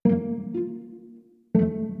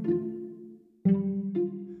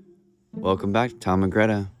Welcome back to Tom and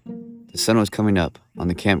Greta. The sun was coming up on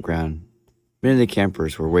the campground. Many of the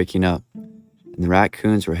campers were waking up, and the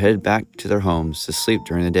raccoons were headed back to their homes to sleep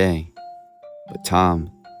during the day. But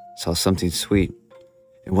Tom saw something sweet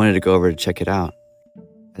and wanted to go over to check it out.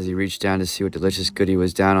 As he reached down to see what delicious goodie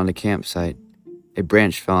was down on the campsite, a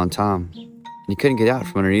branch fell on Tom, and he couldn't get out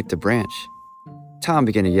from underneath the branch. Tom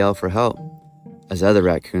began to yell for help as other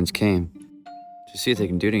raccoons came to see if they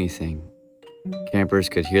can do anything. Campers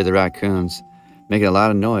could hear the raccoons making a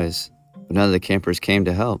lot of noise, but none of the campers came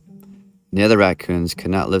to help, and the other raccoons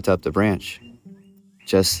could not lift up the branch.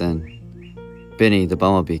 Just then, Benny the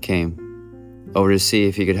bumblebee came over to see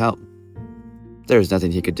if he could help. There was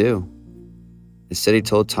nothing he could do. Instead, he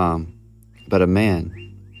told Tom about a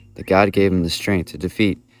man that God gave him the strength to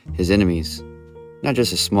defeat his enemies, not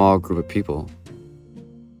just a small group of people.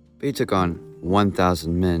 But he took on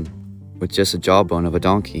 1,000 men with just a jawbone of a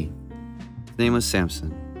donkey. His name was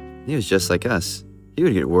Samson. He was just like us. He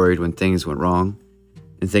would get worried when things went wrong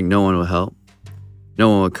and think no one would help. No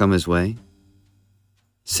one would come his way.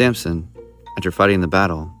 Samson, after fighting the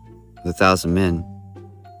battle with 1,000 men,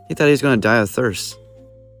 he thought he was going to die of thirst.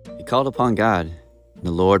 He called upon God, and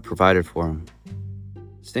the Lord provided for him.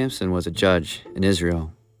 Samson was a judge in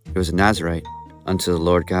Israel. He was a Nazirite unto the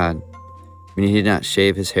Lord God, meaning he did not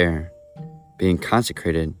shave his hair, being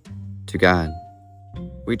consecrated to God.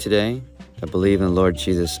 We today that believe in the Lord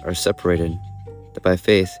Jesus are separated, that by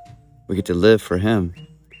faith we get to live for him.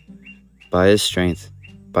 By his strength,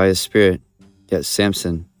 by his spirit, yet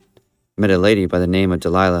Samson met a lady by the name of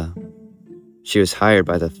Delilah. She was hired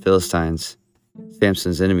by the Philistines,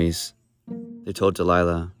 Samson's enemies. They told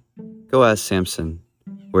Delilah, "Go ask Samson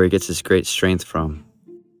where he gets his great strength from."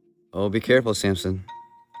 "Oh, be careful, Samson.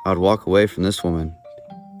 I would walk away from this woman."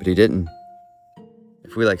 But he didn't.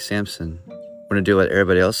 If we, like Samson, want to do what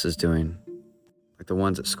everybody else is doing, like the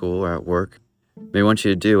ones at school or at work, may want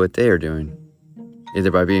you to do what they are doing,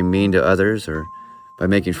 either by being mean to others or by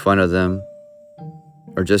making fun of them,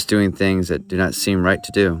 or just doing things that do not seem right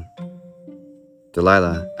to do.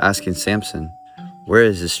 Delilah asking Samson where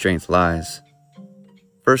his strength lies.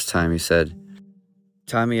 First time he said,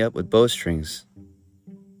 "Tie me up with bowstrings,"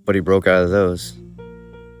 but he broke out of those.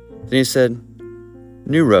 Then he said,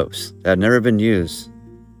 "New ropes that had never been used,"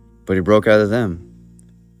 but he broke out of them.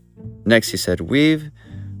 Next he said, "Weave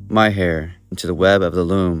my hair into the web of the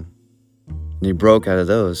loom," and he broke out of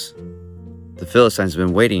those. The Philistines had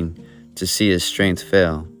been waiting to see his strength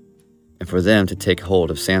fail, and for them to take hold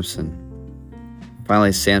of Samson.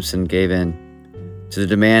 Finally Samson gave in to the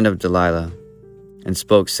demand of Delilah, and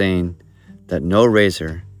spoke, saying that no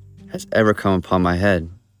razor has ever come upon my head,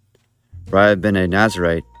 for I have been a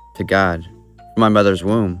Nazirite to God from my mother's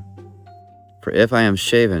womb. For if I am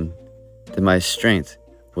shaven, then my strength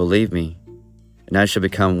will leave me, and I shall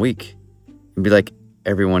become weak and be like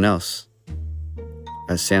everyone else.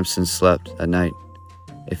 As Samson slept at night,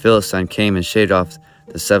 a Philistine came and shaved off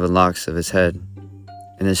the 7 locks of his head,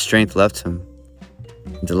 and his strength left him.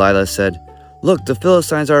 And Delilah said, "Look, the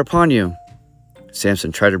Philistines are upon you."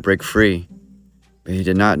 Samson tried to break free, but he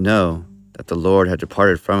did not know that the Lord had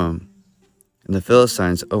departed from him. And the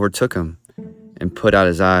Philistines overtook him and put out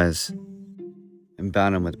his eyes and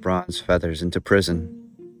bound him with bronze fetters into prison.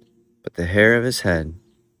 But the hair of his head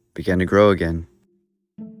began to grow again.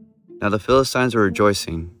 Now the Philistines were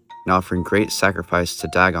rejoicing and offering great sacrifice to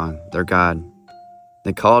Dagon, their god.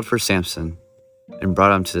 They called for Samson and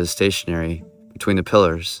brought him to the stationary between the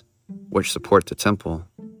pillars which support the temple.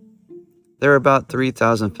 There were about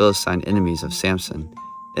 3,000 Philistine enemies of Samson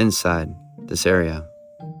inside this area.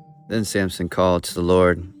 Then Samson called to the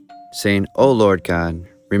Lord, saying, "O Lord God,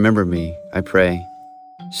 remember me, I pray.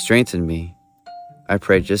 Strengthen me, I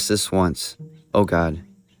pray, just this once, O God,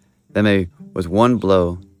 that may with one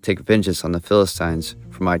blow take vengeance on the Philistines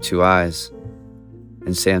for my 2 eyes."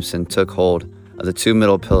 And Samson took hold of the 2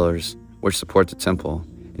 middle pillars which support the temple,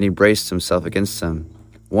 and he braced himself against them,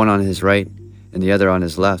 one on his right and the other on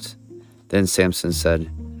his left. Then Samson said,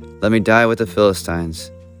 "Let me die with the Philistines."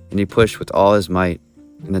 And he pushed with all his might,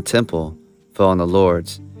 and the temple fell on the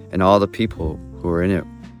lords and all the people who were in it.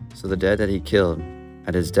 So the dead that he killed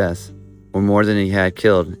at his death were more than he had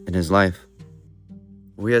killed in his life.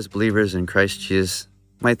 We as believers in Christ Jesus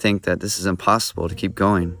might think that this is impossible to keep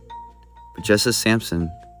going. But just as Samson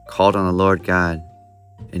called on the Lord God,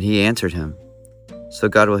 and he answered him, so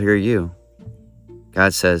God will hear you.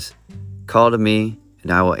 God says, "Call to me,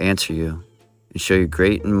 and I will answer you, and show you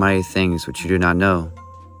great and mighty things which you do not know."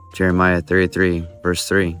 Jeremiah 33, verse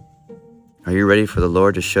 3. Are you ready for the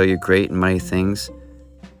Lord to show you great and mighty things,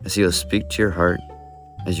 as he will speak to your heart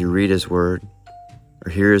as you read his word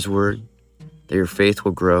or hear his word, that your faith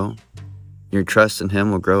will grow Your trust in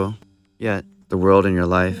Him will grow. Yet, the world in your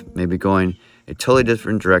life may be going a totally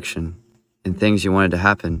different direction, and things you wanted to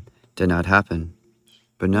happen did not happen.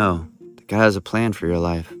 But know that God has a plan for your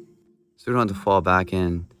life. So we don't have to fall back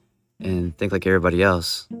in and think like everybody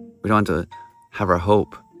else. We don't have to have our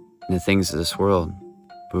hope in the things of this world,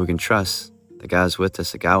 but we can trust that God is with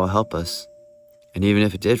us, that God will help us. And even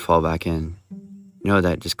if it did fall back in, know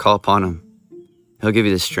that just call upon Him. He'll give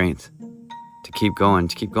you the strength to keep going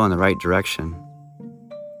the right direction.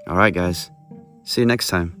 All right, guys. See you next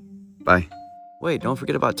time. Bye. Wait, don't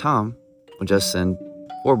forget about Tom. Well, just then,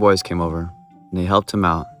 4 boys came over, and they helped him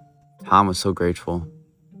out. Tom was so grateful.